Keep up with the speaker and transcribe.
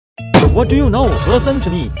What do you know? Listen to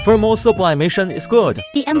me. For more sublimation is good.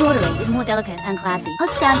 The embroidery is more delicate and classy. Hot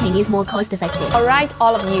stamping is more cost-effective. Alright,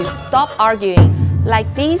 all of you, stop arguing.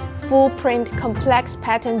 Like this full-print complex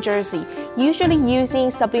pattern jersey, usually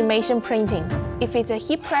using sublimation printing. If it's a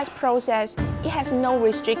heat press process, it has no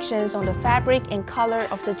restrictions on the fabric and color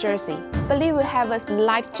of the jersey, but it will have a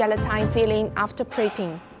light gelatine feeling after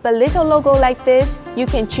printing. But little logo like this, you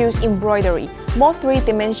can choose embroidery, more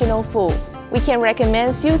three-dimensional full. We can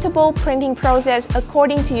recommend suitable printing process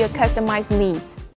according to your customized needs.